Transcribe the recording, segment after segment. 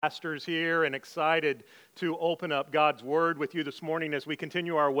Pastors here and excited to open up God's Word with you this morning as we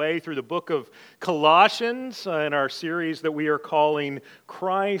continue our way through the book of Colossians in our series that we are calling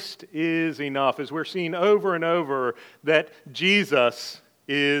Christ is Enough, as we're seeing over and over that Jesus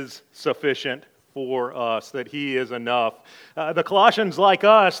is sufficient for us, that He is enough. The Colossians, like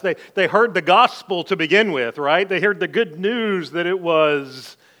us, they heard the gospel to begin with, right? They heard the good news that it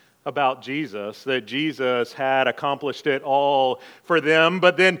was about Jesus, that Jesus had accomplished it all for them.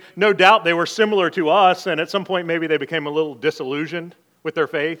 But then, no doubt, they were similar to us, and at some point maybe they became a little disillusioned with their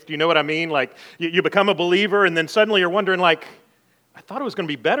faith. Do you know what I mean? Like, you become a believer, and then suddenly you're wondering, like, I thought it was going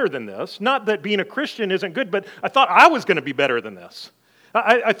to be better than this. Not that being a Christian isn't good, but I thought I was going to be better than this.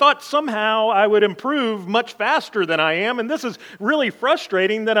 I thought somehow I would improve much faster than I am, and this is really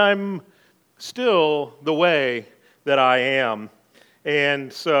frustrating that I'm still the way that I am.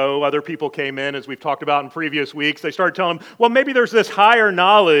 And so other people came in, as we've talked about in previous weeks. They started telling them, well, maybe there's this higher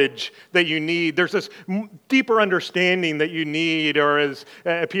knowledge that you need. There's this deeper understanding that you need. Or as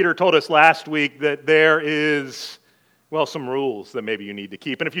Peter told us last week, that there is, well, some rules that maybe you need to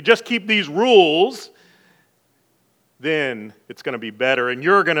keep. And if you just keep these rules, then it's going to be better. And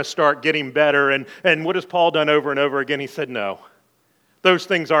you're going to start getting better. And what has Paul done over and over again? He said, no, those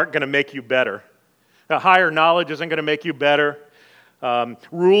things aren't going to make you better. A higher knowledge isn't going to make you better.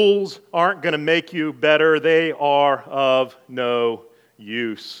 Rules aren't going to make you better. They are of no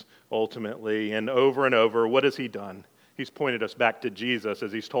use, ultimately. And over, what has He done? He's pointed us back to Jesus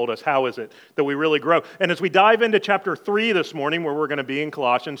as He's told us, how is it that we really grow? And as we dive into chapter 3 this morning, where we're going to be in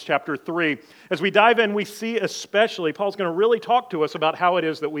Colossians chapter 3, as we dive in, we see especially, Paul's going to really talk to us about how it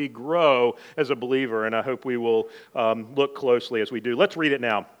is that we grow as a believer. And I hope we will look closely as we do. Let's read it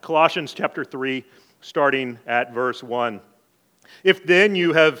now. Colossians chapter 3, starting at verse 1. If then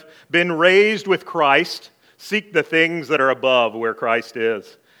you have been raised with Christ, seek the things that are above where Christ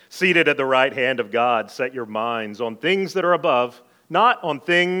is. Seated at the right hand of God, set your minds on things that are above, not on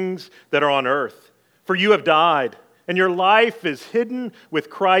things that are on earth. For you have died, and your life is hidden with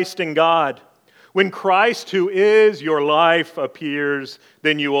Christ in God. When Christ, who is your life, appears,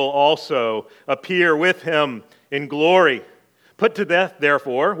 then you will also appear with Him in glory. Put to death,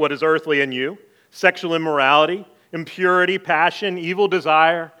 therefore, what is earthly in you, sexual immorality, impurity, passion, evil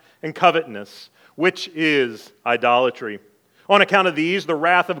desire, and covetousness, which is idolatry. On account of these, the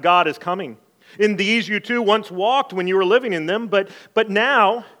wrath of God is coming. In these you too once walked when you were living in them, but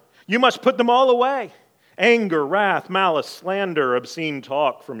now you must put them all away. Anger, wrath, malice, slander, obscene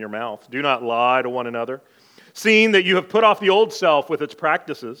talk from your mouth. Do not lie to one another, seeing that you have put off the old self with its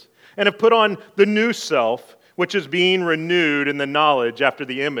practices, and have put on the new self, which is being renewed in the knowledge after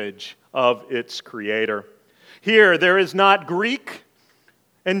the image of its Creator. Here, there is not Greek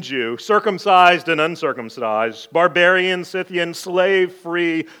and Jew, circumcised and uncircumcised, barbarian, Scythian, slave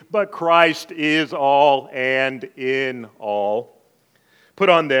free, but Christ is all and in all. Put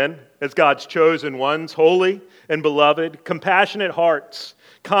on then, as God's chosen ones, holy and beloved, compassionate hearts,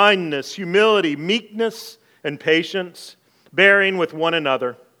 kindness, humility, meekness, and patience, bearing with one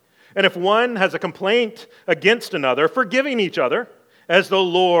another. And if one has a complaint against another, forgiving each other, as the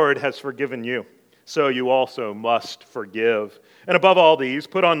Lord has forgiven you. So you also must forgive. And above all these,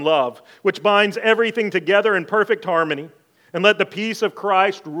 put on love, which binds everything together in perfect harmony. And let the peace of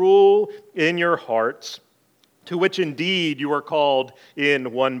Christ rule in your hearts, to which indeed you are called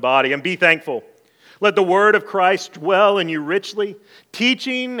in one body. And be thankful. Let the word of Christ dwell in you richly,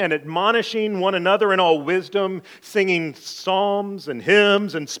 teaching and admonishing one another in all wisdom, singing psalms and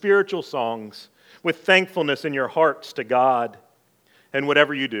hymns and spiritual songs, with thankfulness in your hearts to God. And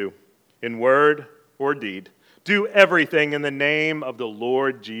whatever you do, in word or deed, do everything in the name of the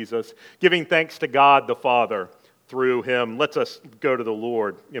Lord Jesus, giving thanks to God the Father through Him. Let us go to the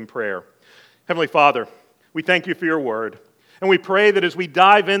Lord in prayer. Heavenly Father, we thank You for Your word. And we pray that as we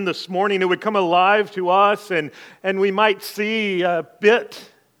dive in this morning, it would come alive to us and we might see a bit,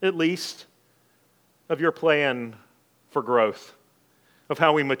 at least, of Your plan for growth, of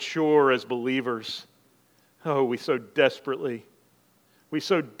how we mature as believers. Oh, we so desperately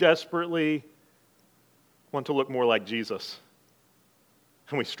want to look more like Jesus,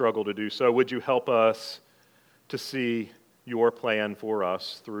 and we struggle to do so. Would You help us to see Your plan for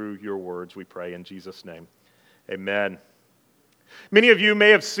us through Your words, we pray in Jesus' name. Amen. Many of you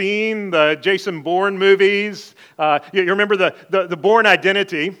may have seen the Jason Bourne movies. You remember the Bourne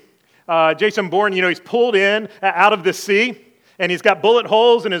Identity. Jason Bourne, he's pulled in out of the sea, and he's got bullet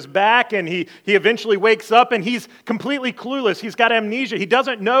holes in his back, and he eventually wakes up, and he's completely clueless. He's got amnesia. He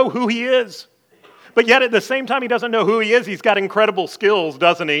doesn't know who he is. But yet at the same time he doesn't know who he is, he's got incredible skills,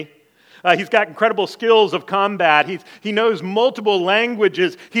 doesn't he? He's got incredible skills of combat. He knows multiple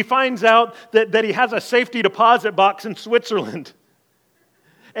languages. He finds out that he has a safety deposit box in Switzerland.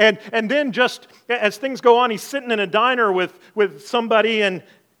 And then just as things go on, he's sitting in a diner with somebody, and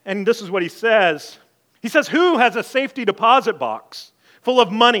this is what he says. He says, "Who has a safety deposit box full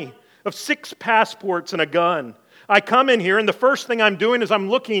of money, of 6 passports and a gun? I come in here, and the first thing I'm doing is I'm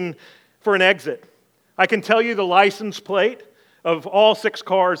looking for an exit. I can tell you the license plate of all 6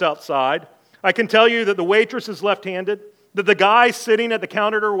 cars outside. I can tell you that the waitress is left-handed, that the guy sitting at the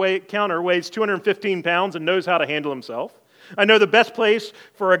counter weighs 215 pounds and knows how to handle himself. I know the best place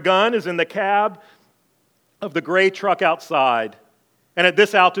for a gun is in the cab of the gray truck outside. And at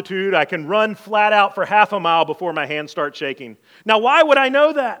this altitude, I can run flat out for half a mile before my hands start shaking." Now, why would I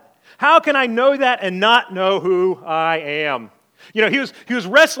know that? How can I know that and not know who I am? He was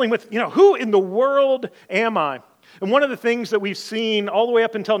wrestling with, who in the world am I? And one of the things that we've seen all the way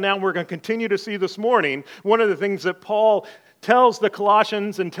up until now, and we're going to continue to see this morning, one of the things that Paul tells the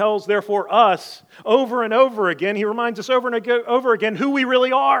Colossians and tells, therefore, us over and over again, he reminds us over and over again who we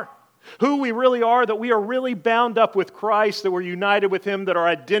really are. Who we really are, that we are really bound up with Christ, that we're united with Him, that our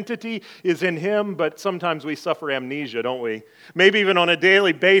identity is in Him, but sometimes we suffer amnesia, don't we? Maybe even on a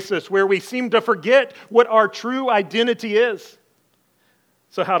daily basis where we seem to forget what our true identity is.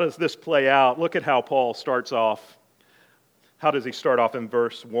 So how does this play out? Look at how Paul starts off. How does he start off in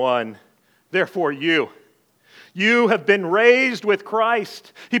verse 1? "Therefore you have been raised with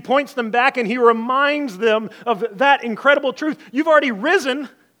Christ." He points them back and he reminds them of that incredible truth. You've already risen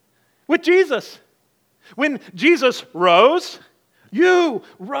with Jesus. When Jesus rose, you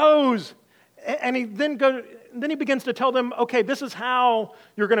rose. And he then he begins to tell them, okay, this is how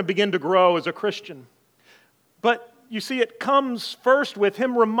you're going to begin to grow as a Christian. But you see, it comes first with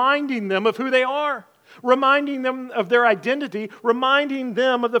him reminding them of who they are, reminding them of their identity, reminding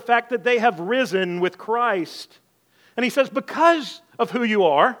them of the fact that they have risen with Christ. And he says, because of who you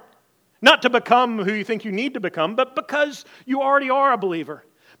are, not to become who you think you need to become, but because you already are a believer,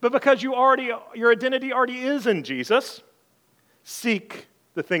 but because your identity already is in Jesus, seek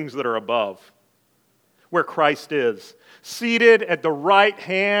the things that are above, where Christ is, seated at the right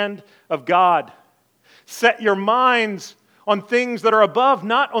hand of God. Set your minds on things that are above,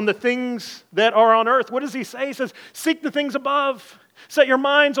 not on the things that are on earth. What does he say? He says, seek the things above. Set your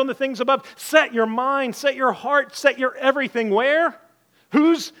minds on the things above. Set your mind, set your heart, set your everything where?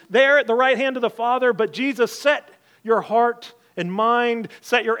 Who's there at the right hand of the Father? But Jesus. Set your heart and mind,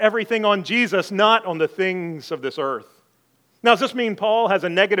 set your everything on Jesus, not on the things of this earth. Now, does this mean Paul has a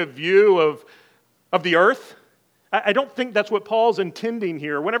negative view of the earth? I don't think that's what Paul's intending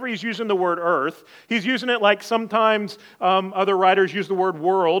here. Whenever he's using the word earth, he's using it like sometimes other writers use the word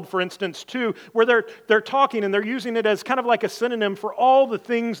world, for instance, too, where they're talking and they're using it as kind of like a synonym for all the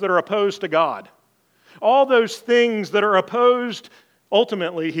things that are opposed to God. All those things that are opposed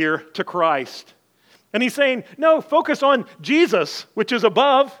ultimately here to Christ. And he's saying, no, focus on Jesus, which is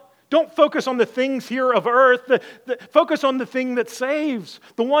above. Don't focus on the things here of earth. Focus on the thing that saves,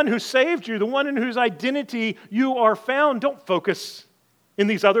 the one who saved you, the one in whose identity you are found. Don't focus in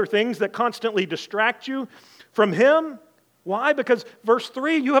these other things that constantly distract you from Him. Why? Because verse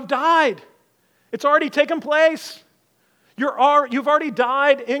 3, you have died. It's already taken place. You've already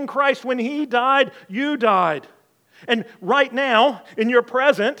died in Christ. When He died, you died. And right now, in your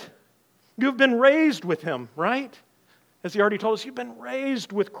present, you've been raised with Him, right? As he already told us, you've been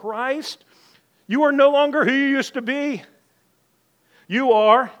raised with Christ. You are no longer who you used to be. You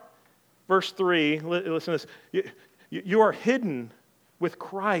are, verse 3, listen to this, you are hidden with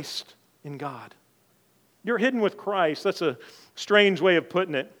Christ in God. You're hidden with Christ. That's a strange way of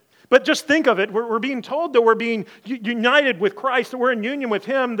putting it. But just think of it. We're being told that we're being united with Christ, that we're in union with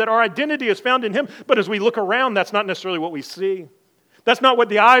Him, that our identity is found in Him. But as we look around, that's not necessarily what we see. That's not what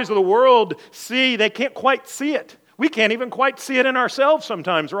the eyes of the world see. They can't quite see it. We can't even quite see it in ourselves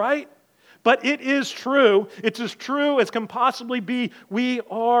sometimes, right? But it is true. It's as true as can possibly be. We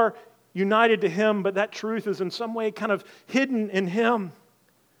are united to Him, but that truth is in some way kind of hidden in Him.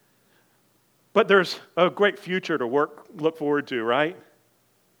 But there's a great future to look forward to, right?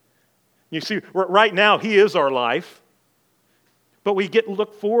 You see, right now, He is our life. But we get to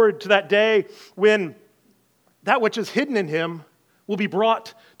look forward to that day when that which is hidden in Him will be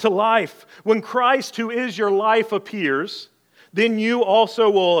brought to life. When Christ, who is your life, appears, then you also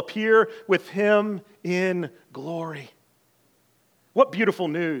will appear with Him in glory. What beautiful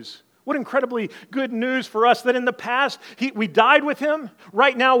news. What incredibly good news for us that in the past, we died with Him.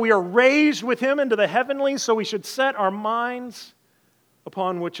 Right now, we are raised with Him into the heavenlies, so we should set our minds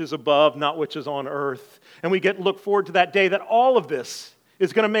upon which is above, not which is on earth. And we get to look forward to that day that all of this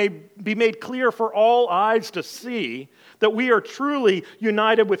is going to be made clear for all eyes to see that we are truly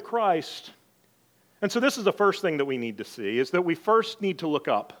united with Christ. And so this is the first thing that we need to see, is that we first need to look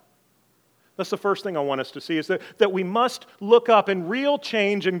up. That's the first thing I want us to see, is that we must look up, and real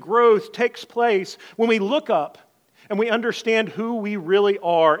change and growth takes place when we look up and we understand who we really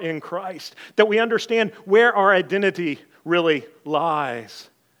are in Christ, that we understand where our identity really lies.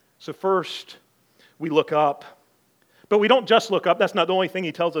 So first, we look up. But we don't just look up. That's not the only thing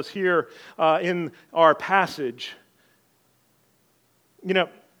he tells us here in our passage. You know,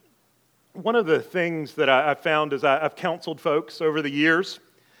 one of the things that I've found as I've counseled folks over the years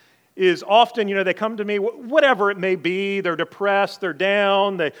is often, they come to me, whatever it may be, they're depressed, they're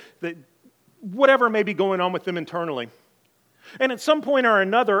down, whatever may be going on with them internally. And at some point or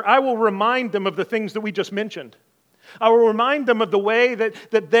another, I will remind them of the things that we just mentioned. I will remind them of the way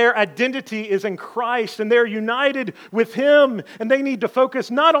that their identity is in Christ and they're united with Him, and they need to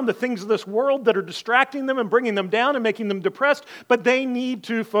focus not on the things of this world that are distracting them and bringing them down and making them depressed, but they need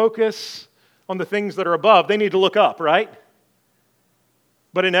to focus on the things that are above. They need to look up, right?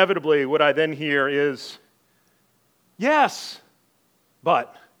 But inevitably, what I then hear is, yes,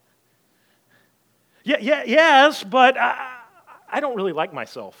 but. Yes, but I don't really like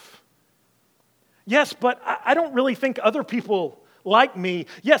myself. Yes, but I don't really think other people like me.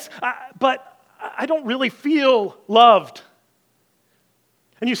 Yes, but I don't really feel loved.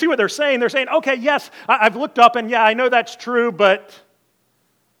 And you see what they're saying? They're saying, okay, yes, I've looked up, and yeah, I know that's true, but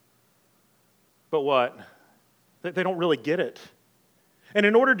what? They don't really get it. And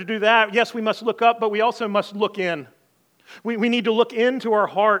in order to do that, yes, we must look up, but we also must look in. We need to look into our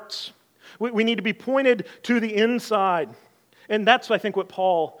hearts. We need to be pointed to the inside. And that's, I think,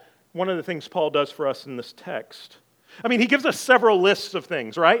 one of the things Paul does for us in this text. I mean, he gives us several lists of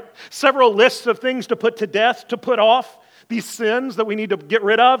things, right? Several lists of things to put to death, to put off, these sins that we need to get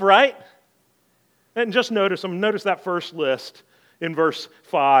rid of, right? And just notice them. Notice that first list in verse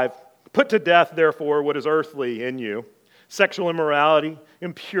 5. Put to death, therefore, what is earthly in you: sexual immorality,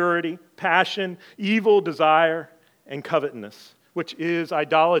 impurity, passion, evil desire, and covetousness, which is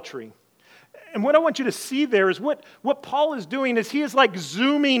idolatry. And what I want you to see there is what Paul is doing is he is like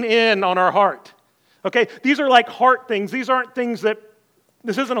zooming in on our heart. Okay? These are like heart things. These aren't things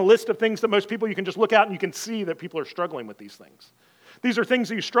this isn't a list of things that most people, you can just look out and you can see that people are struggling with these things. These are things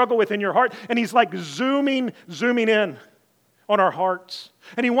that you struggle with in your heart, and he's like zooming in on our hearts.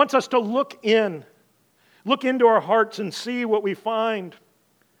 And he wants us to look into our hearts and see what we find.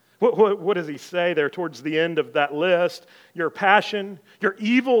 What does he say there towards the end of that list? Your passion, your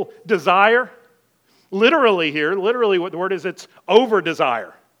evil desire. Literally what the word is, it's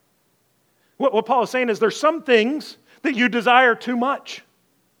over-desire. What Paul is saying is there's some things that you desire too much.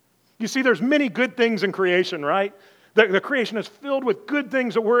 You see, there's many good things in creation, right? The creation is filled with good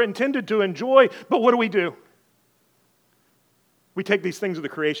things that we're intended to enjoy, but what do? We take these things of the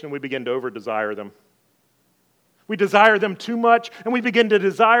creation and we begin to over-desire them. We desire them too much, and we begin to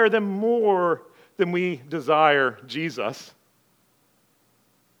desire them more than we desire Jesus.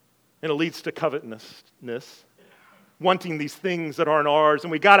 And it leads to covetousness, wanting these things that aren't ours,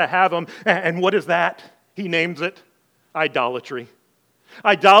 and we got to have them. And what is that? He names it idolatry.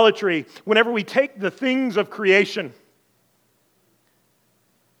 Idolatry, whenever we take the things of creation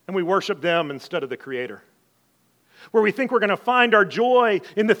and we worship them instead of the Creator. Where we think we're going to find our joy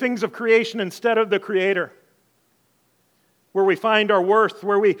in the things of creation instead of the Creator. Where we find our worth,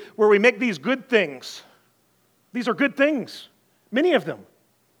 where we make these good things. These are good things, many of them.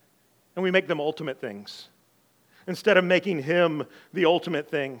 And we make them ultimate things instead of making Him the ultimate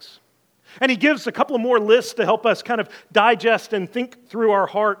things. And he gives a couple of more lists to help us kind of digest and think through our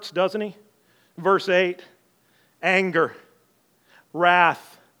hearts, doesn't he? Verse 8, anger,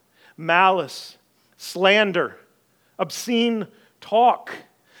 wrath, malice, slander, obscene talk.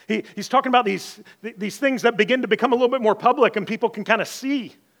 He's talking about these things that begin to become a little bit more public and people can kind of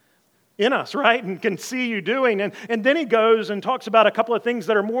see in us, right? And can see you doing. And then he goes and talks about a couple of things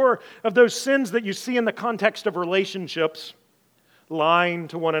that are more of those sins that you see in the context of relationships. Lying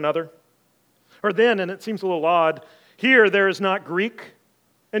to one another. Or then, and it seems a little odd, here there is not Greek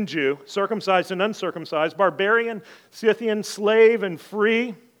and Jew, circumcised and uncircumcised, barbarian, Scythian, slave and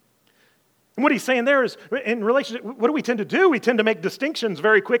free. And what he's saying there is, in relationship, what do we tend to do? We tend to make distinctions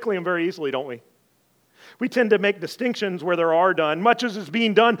very quickly and very easily, don't we? We tend to make distinctions where there are done, much as is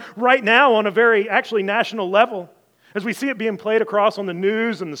being done right now on a very, actually, national level, as we see it being played across on the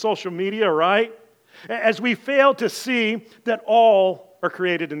news and the social media, right? As we fail to see that all are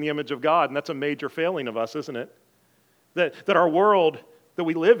created in the image of God, and that's a major failing of us, isn't it? That our world that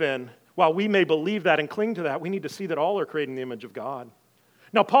we live in, while we may believe that and cling to that, we need to see that all are created in the image of God.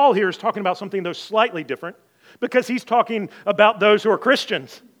 Now, Paul here is talking about something though slightly different because he's talking about those who are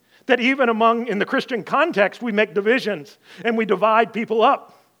Christians. That even in the Christian context, we make divisions and we divide people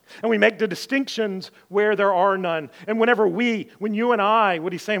up. And we make the distinctions where there are none. And when you and I,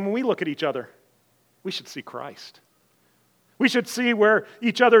 what he's saying, when we look at each other, we should see Christ. We should see where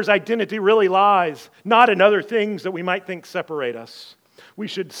each other's identity really lies, not in other things that we might think separate us. We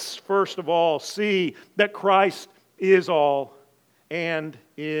should first of all see that Christ is all and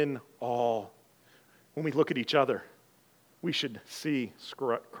in all. When we look at each other, we should see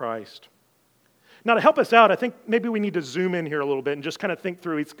Christ. Now, to help us out, I think maybe we need to zoom in here a little bit and just kind of think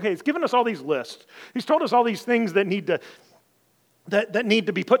through. He's given us all these lists. He's told us all these things that need to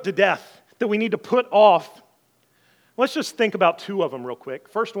be put to death, that we need to put off. Let's just think about two of them real quick.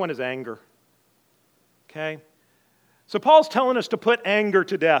 First one is anger. Okay? So Paul's telling us to put anger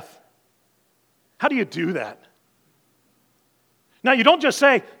to death. How do you do that? Now, you don't just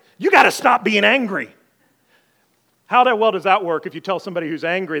say, you got to stop being angry. How well does that work if you tell somebody who's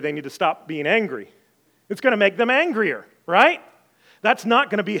angry they need to stop being angry? It's going to make them angrier, right? That's not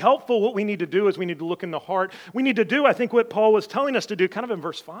going to be helpful. What we need to do is we need to look in the heart. We need to do, I think, what Paul was telling us to do kind of in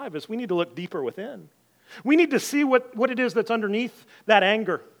verse 5 is we need to look deeper within. We need to see what it is that's underneath that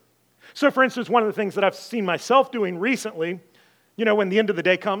anger. So, for instance, one of the things that I've seen myself doing recently, when the end of the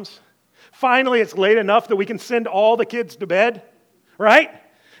day comes, finally it's late enough that we can send all the kids to bed, right?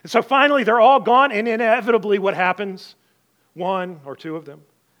 And so finally, they're all gone, and inevitably what happens? One or two of them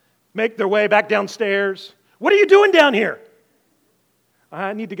make their way back downstairs. What are you doing down here?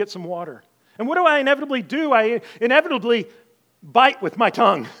 I need to get some water. And what do I inevitably do? I inevitably bite with my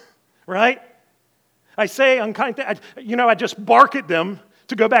tongue, right? I say unkind things. I just bark at them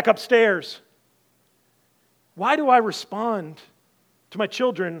to go back upstairs. Why do I respond to my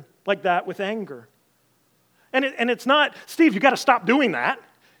children like that with anger? And it's not, Steve, you got to stop doing that.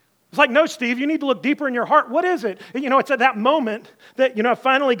 It's like, no, Steve, you need to look deeper in your heart. What is it? It's at that moment that, I've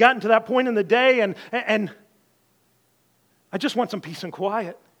finally gotten to that point in the day and I just want some peace and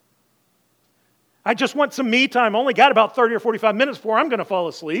quiet. I just want some me time. I only got about 30 or 45 minutes before I'm going to fall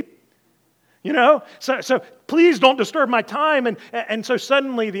asleep. So please don't disturb my time. And so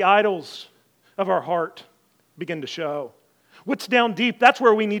suddenly the idols of our heart begin to show. What's down deep, that's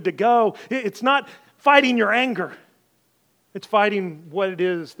where we need to go. It's not fighting your anger. It's fighting what it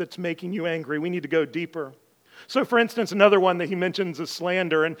is that's making you angry. We need to go deeper. So, for instance, another one that he mentions is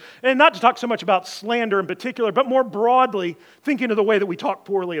slander. And not to talk so much about slander in particular, but more broadly, thinking of the way that we talk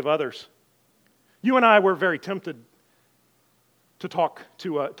poorly of others. You and I were very tempted to talk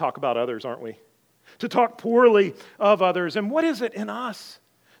about others, aren't we? To talk poorly of others. And what is it in us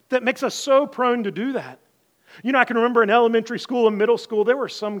that makes us so prone to do that? I can remember in elementary school and middle school, there were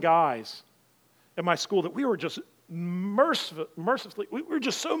some guys at my school that we were just mercilessly, we were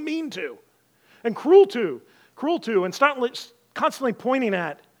just so mean to and cruel to, and constantly pointing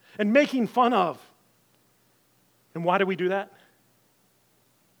at and making fun of. And why do we do that?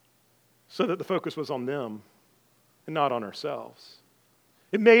 So that the focus was on them and not on ourselves.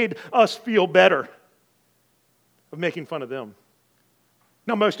 It made us feel better of making fun of them.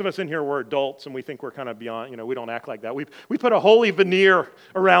 Now, most of us in here, we're adults and we think we're kind of beyond, we don't act like that. We put a holy veneer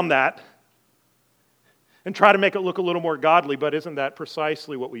around that and try to make it look a little more godly, but isn't that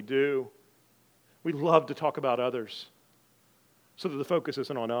precisely what we do? We love to talk about others so that the focus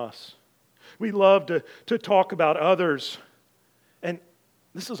isn't on us. We love to talk about others, and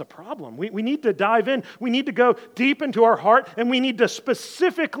this is a problem. We need to dive in. We need to go deep into our heart, and we need to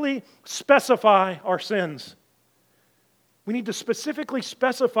specifically specify our sins. We need to specifically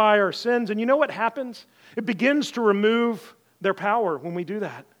specify our sins, and you know what happens? It begins to remove their power when we do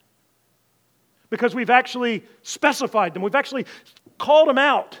that. Because we've actually specified them. We've actually called them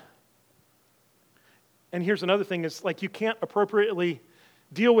out. And here's another thing, is like you can't appropriately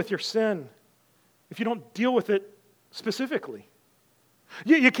deal with your sin if you don't deal with it specifically.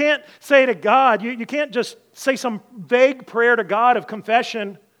 You can't say to God, you can't just say some vague prayer to God of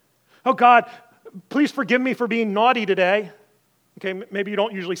confession. Oh God, please forgive me for being naughty today. Okay, maybe you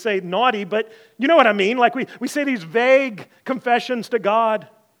don't usually say naughty, but you know what I mean. Like we say these vague confessions to God.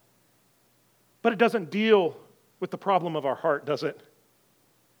 But it doesn't deal with the problem of our heart, does it?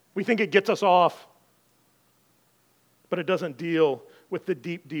 We think it gets us off, but it doesn't deal with the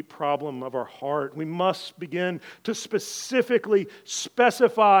deep, deep problem of our heart. We must begin to specifically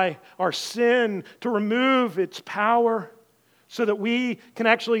specify our sin, to remove its power, so that we can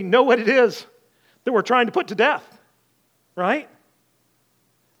actually know what it is that we're trying to put to death, right?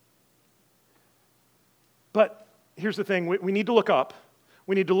 But here's the thing, we need to look up.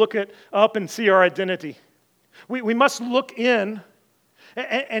 We need to look up and see our identity. We must look in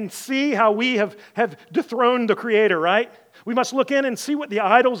and see how we have dethroned the Creator, right? We must look in and see what the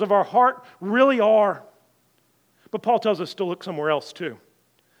idols of our heart really are. But Paul tells us to look somewhere else too.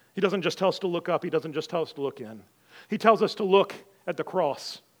 He doesn't just tell us to look up. He doesn't just tell us to look in. He tells us to look at the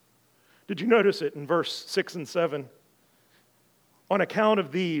cross. Did you notice it in verse 6 and 7? On account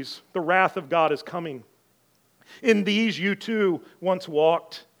of these, the wrath of God is coming. In these you too once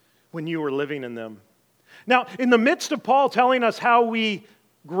walked when you were living in them. Now, in the midst of Paul telling us how we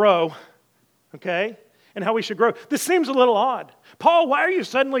grow, okay, and how we should grow, this seems a little odd. Paul, why are you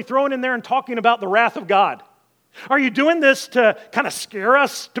suddenly throwing in there and talking about the wrath of God? Are you doing this to kind of scare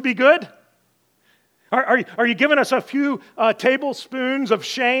us to be good? Are you giving us a few tablespoons of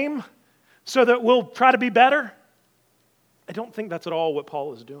shame so that we'll try to be better? I don't think that's at all what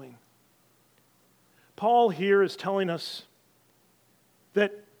Paul is doing. Paul here is telling us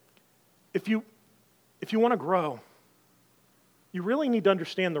that if you want to grow, you really need to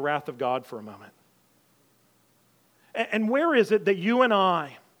understand the wrath of God for a moment. And where is it that you and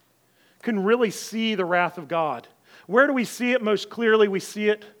I can really see the wrath of God? Where do we see it most clearly? We see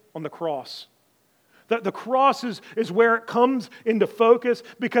it on the cross. The cross is where it comes into focus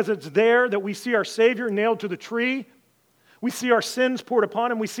because it's there that we see our Savior nailed to the tree. We see our sins poured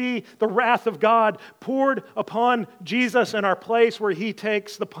upon Him. We see the wrath of God poured upon Jesus in our place where He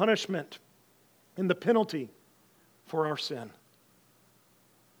takes the punishment and the penalty for our sin.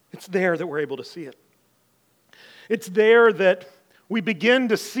 It's there that we're able to see it. It's there that we begin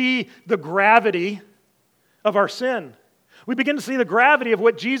to see the gravity of our sin. We begin to see the gravity of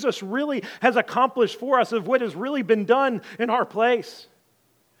what Jesus really has accomplished for us, of what has really been done in our place.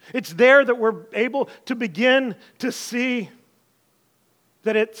 It's there that we're able to begin to see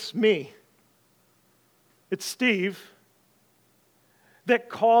that it's me, it's Steve, that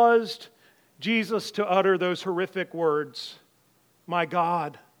caused Jesus to utter those horrific words, my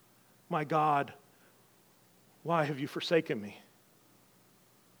God, why have you forsaken me?"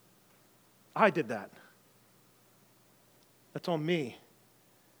 I did that. That's on me.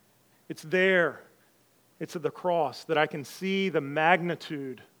 It's there. It's at the cross that I can see the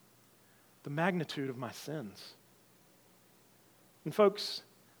magnitude of my sins. And folks,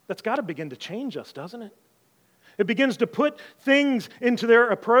 that's got to begin to change us, doesn't it? It begins to put things into their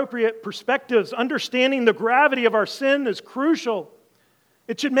appropriate perspectives. Understanding the gravity of our sin is crucial.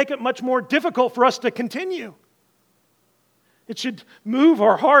 It should make it much more difficult for us to continue. It should move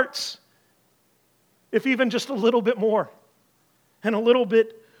our hearts, if even just a little bit more, and a little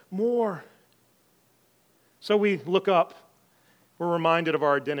bit more. So we look up. We're reminded of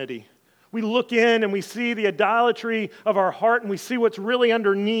our identity. We look in and we see the idolatry of our heart, and we see what's really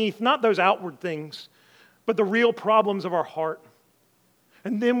underneath, not those outward things, but the real problems of our heart.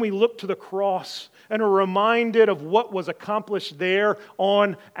 And then we look to the cross and are reminded of what was accomplished there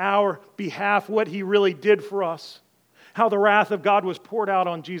on our behalf, what He really did for us, how the wrath of God was poured out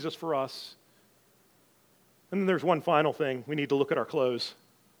on Jesus for us. And then there's one final thing. We need to look at our clothes.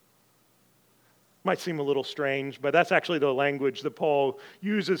 Might seem a little strange, but that's actually the language that Paul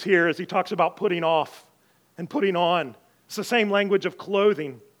uses here as he talks about putting off and putting on. It's the same language of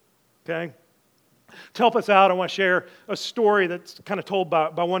clothing, okay? To help us out, I want to share a story that's kind of told by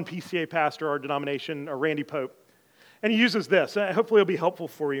one PCA pastor, our denomination, Randy Pope. And he uses this. Hopefully it'll be helpful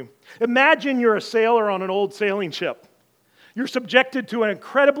for you. Imagine you're a sailor on an old sailing ship. You're subjected to an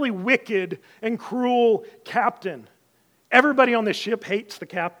incredibly wicked and cruel captain. Everybody on the ship hates the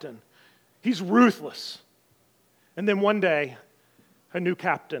captain. He's ruthless. And then one day, a new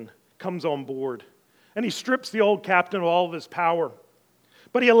captain comes on board, and he strips the old captain of all of his power.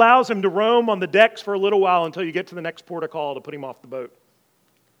 But he allows him to roam on the decks for a little while until you get to the next port of call to put him off the boat.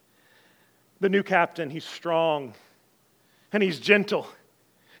 The new captain, he's strong, and he's gentle.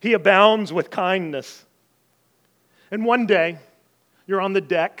 He abounds with kindness. And one day, you're on the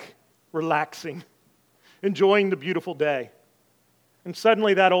deck, relaxing, enjoying the beautiful day. And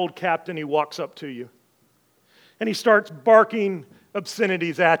suddenly that old captain, he walks up to you. And he starts barking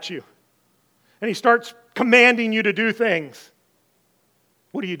obscenities at you. And he starts commanding you to do things.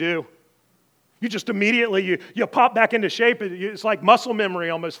 What do? You just immediately, you pop back into shape. It's like muscle memory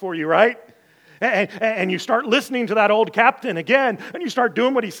almost for you, right? And you start listening to that old captain again. And you start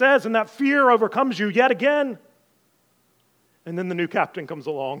doing what he says. And that fear overcomes you yet again. And then the new captain comes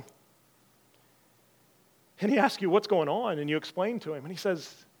along. And he asks you what's going on, and you explain to him. And he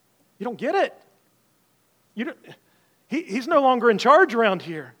says, you don't get it. He's no longer in charge around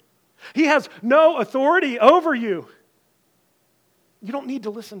here. He has no authority over you. You don't need to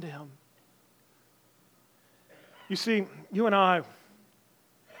listen to him. You see, you and I,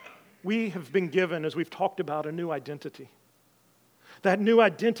 we have been given, as we've talked about, a new identity. That new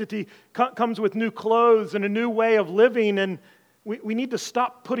identity comes with new clothes and a new way of living, and we need to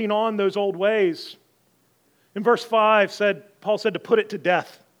stop putting on those old ways. In verse 5, Paul said to put it to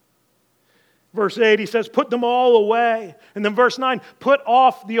death. Verse 8, he says, put them all away. And then verse 9, put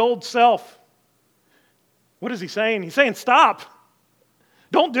off the old self. What is he saying? He's saying, stop.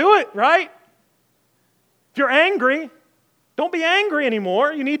 Don't do it, right? If you're angry, don't be angry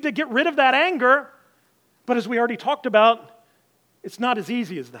anymore. You need to get rid of that anger. But as we already talked about, it's not as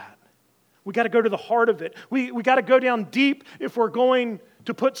easy as that. We got to go to the heart of it. We got to go down deep if we're going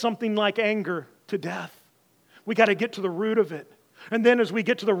to put something like anger to death. We got to get to the root of it. And then as we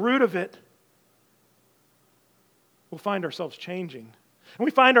get to the root of it, we'll find ourselves changing. And we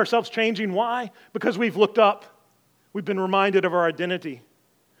find ourselves changing, why? Because we've looked up. We've been reminded of our identity.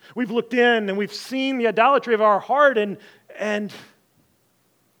 We've looked in and we've seen the idolatry of our heart, and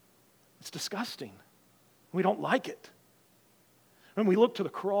it's disgusting. We don't like it. And we look to the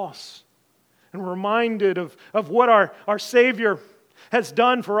cross and we're reminded of what our Savior has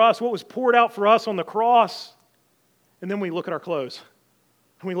done for us, what was poured out for us on the cross. And then we look at our clothes.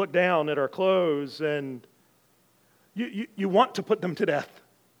 And we look down at our clothes, and you want to put them to death.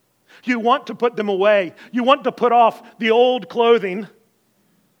 You want to put them away. You want to put off the old clothing.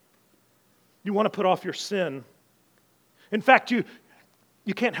 You want to put off your sin. In fact, you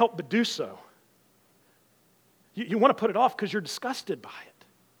can't help but do so. You want to put it off because you're disgusted by it.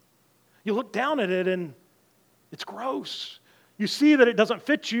 You look down at it and it's gross. You see that it doesn't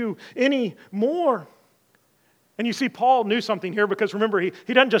fit you anymore. And you see Paul knew something here, because remember, he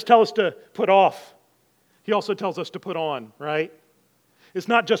doesn't just tell us to put off. He also tells us to put on, right? It's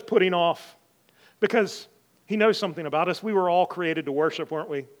not just putting off, because he knows something about us. We were all created to worship, weren't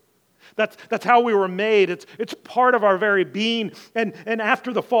we? That's how we were made. It's part of our very being. And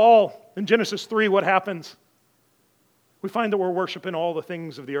after the fall, in Genesis 3, what happens? We find that we're worshiping all the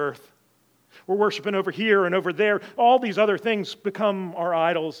things of the earth. We're worshiping over here and over there. All these other things become our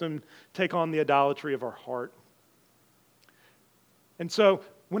idols and take on the idolatry of our heart. And so,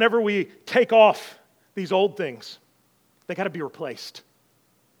 whenever we take off these old things, they got to be replaced,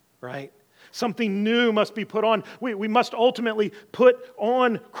 right? Something new must be put on. We must ultimately put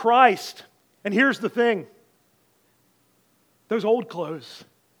on Christ. And here's the thing. Those old clothes,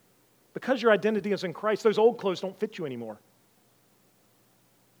 because your identity is in Christ, those old clothes don't fit you anymore.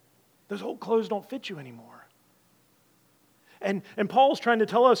 Those old clothes don't fit you anymore. And Paul's trying to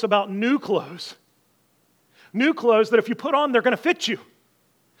tell us about new clothes. New clothes that if you put on, they're going to fit you.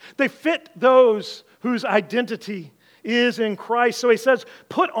 They fit those whose identity is in Christ. So he says,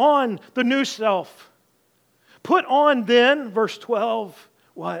 put on the new self. Put on then, verse 12,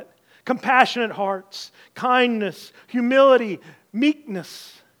 what? Compassionate hearts, kindness, humility,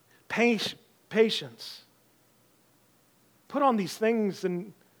 meekness, patience. Put on these things,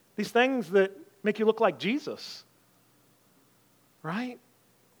 and these things that make you look like Jesus. Right?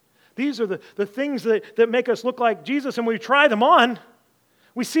 These are the things that make us look like Jesus, and when we try them on,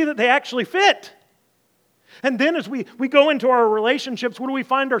 we see that they actually fit. And then as we go into our relationships, what do we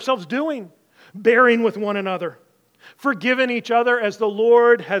find ourselves doing? Bearing with one another, forgiving each other as the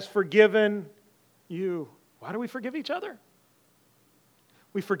Lord has forgiven you. Why do we forgive each other?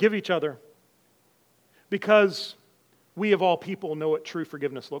 We forgive each other because we of all people know what true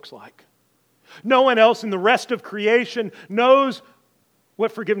forgiveness looks like. No one else in the rest of creation knows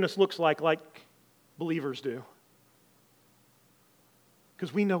what forgiveness looks like believers do.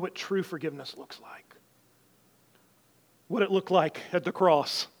 Because we know what true forgiveness looks like. What it looked like at the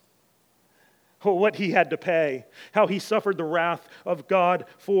cross. What he had to pay. How he suffered the wrath of God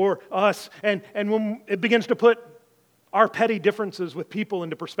for us. And when it begins to put our petty differences with people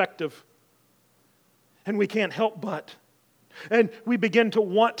into perspective, and we can't help but. And we begin to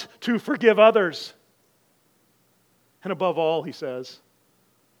want to forgive others. And above all, he says,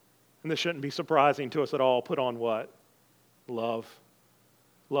 and this shouldn't be surprising to us at all, put on what? Love.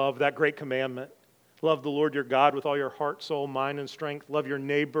 Love, that great commandment. Love the Lord your God with all your heart, soul, mind, and strength. Love your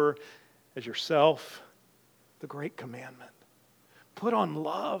neighbor as yourself. The great commandment. Put on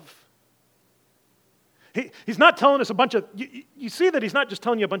love. He's not telling us a bunch of, you see that he's not just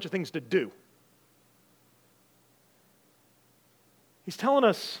telling you a bunch of things to do. He's telling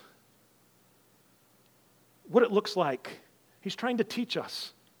us what it looks like. He's trying to teach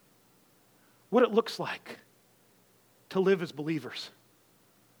us what it looks like to live as believers.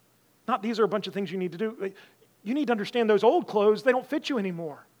 Not these are a bunch of things you need to do. You need to understand those old clothes, they don't fit you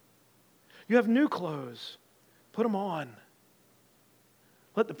anymore. You have new clothes. Put them on.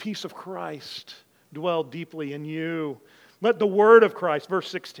 Let the peace of Christ dwell deeply in you. Let the word of Christ, verse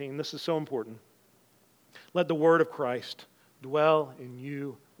 16, this is so important. Let the word of Christ dwell in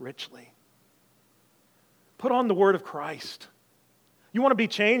you richly. Put on the word of Christ. You want to be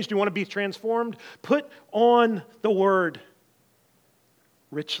changed? You want to be transformed? Put on the word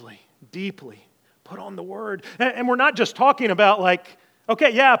richly, deeply. Put on the word. And we're not just talking about like,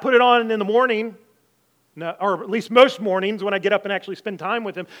 okay, yeah, put it on in the morning, no, or at least most mornings when I get up and actually spend time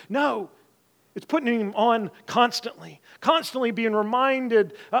with him. No, it's putting him on constantly, constantly being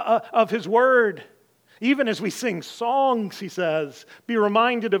reminded of his word. Even as we sing songs, he says, be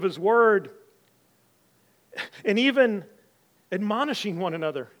reminded of his word. And even admonishing one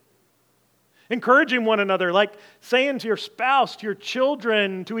another, encouraging one another, like saying to your spouse, to your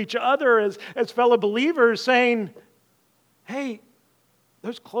children, to each other as fellow believers, saying, hey,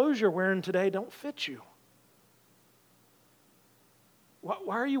 those clothes you're wearing today don't fit you.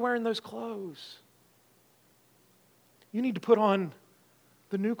 Why are you wearing those clothes? You need to put on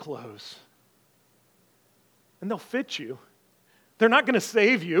the new clothes. And they'll fit you. They're not going to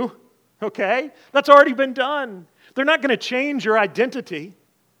save you, okay? That's already been done. They're not going to change your identity.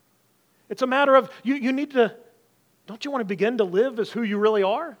 It's a matter of, you need to, don't you want to begin to live as who you really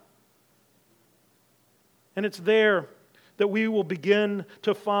are? And it's there that we will begin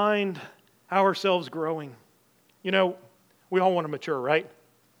to find ourselves growing. You know, we all want to mature, right?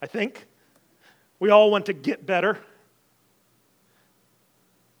 I think. We all want to get better.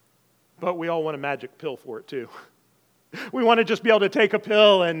 But we all want a magic pill for it too. We want to just be able to take a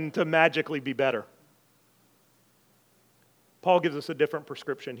pill and to magically be better. Paul gives us a different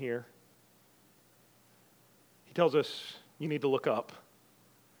prescription here. He tells us you need to look up.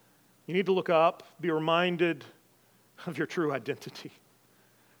 You need to look up, be reminded of your true identity,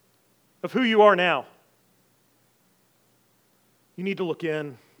 of who you are now. You need to look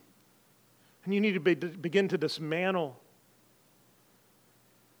in, and you need to begin to dismantle.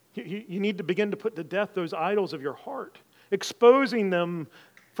 You need to begin to put to death those idols of your heart, exposing them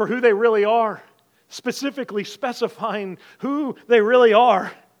for who they really are, specifically specifying who they really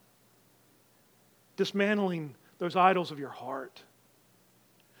are, dismantling those idols of your heart.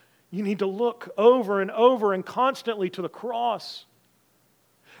 You need to look over and over and constantly to the cross,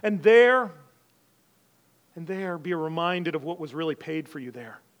 and there be reminded of what was really paid for you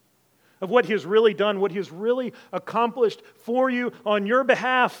there, of what he has really done, what he has really accomplished for you on your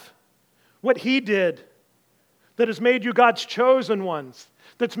behalf, what he did that has made you God's chosen ones,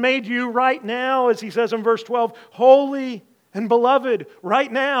 that's made you right now, as he says in verse 12, holy and beloved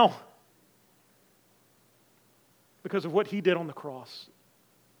right now because of what he did on the cross.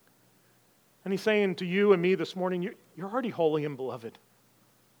 And he's saying to you and me this morning, you're already holy and beloved.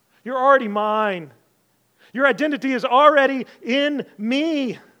 You're already mine. Your identity is already in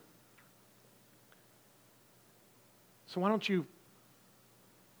me. So why don't you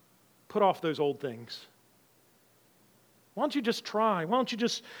put off those old things? Why don't you just try? Why don't you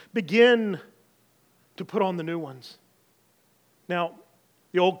just begin to put on the new ones? Now,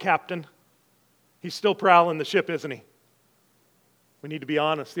 the old captain, he's still prowling the ship, isn't he? We need to be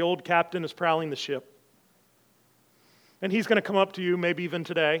honest. The old captain is prowling the ship. And he's going to come up to you maybe even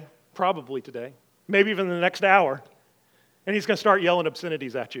today, probably today, maybe even in the next hour, and he's going to start yelling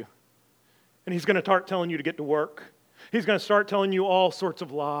obscenities at you. And he's going to start telling you to get to work. He's going to start telling you all sorts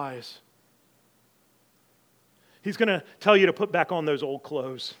of lies. He's going to tell you to put back on those old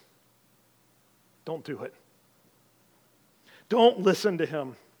clothes. Don't do it. Don't listen to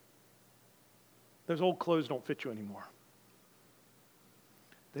him. Those old clothes don't fit you anymore.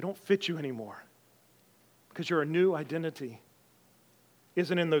 They don't fit you anymore because your new identity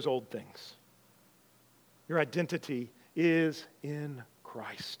isn't in those old things. Your identity is in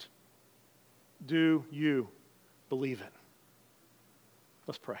Christ. Do you believe it?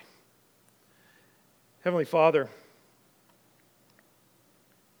 Let's pray. Heavenly Father,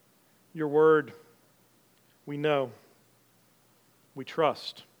 your word, we know, we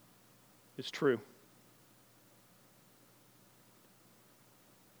trust, is true.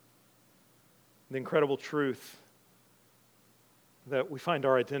 The incredible truth that we find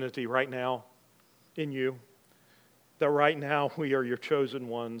our identity right now in you, that right now we are your chosen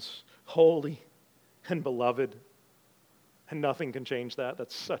ones, holy and beloved, and nothing can change that.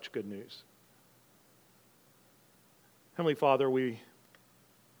 That's such good news. Heavenly Father,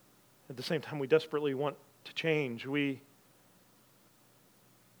 at the same time, we desperately want to change. We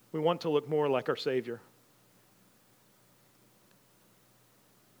want to look more like our Savior.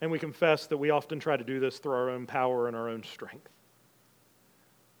 And we confess that we often try to do this through our own power and our own strength.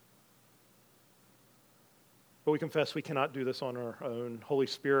 But we confess we cannot do this on our own. Holy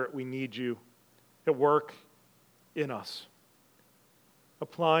Spirit, we need you at work in us,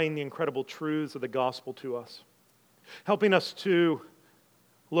 applying the incredible truths of the gospel to us. helping us to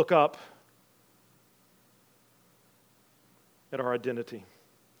look up at our identity,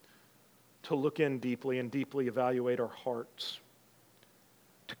 to look in deeply and deeply evaluate our hearts,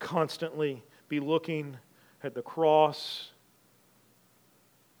 to constantly be looking at the cross.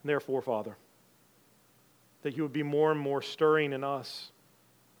 And therefore, Father, that you would be more and more stirring in us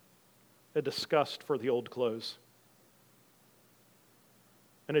a disgust for the old clothes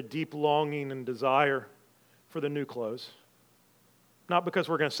and a deep longing and desire for the new clothes. Not because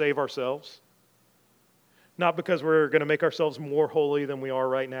we're going to save ourselves, not because we're going to make ourselves more holy than we are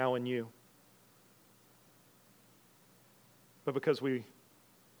right now in you, but because we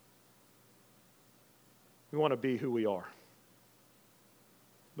want to be who we are,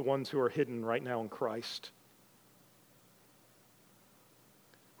 the ones who are hidden right now in Christ.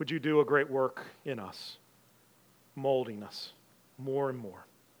 Would you do a great work in us, molding us more and more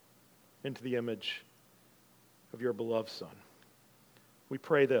into the image of your beloved Son? We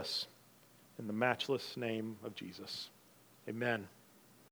pray this in the matchless name of Jesus. Amen.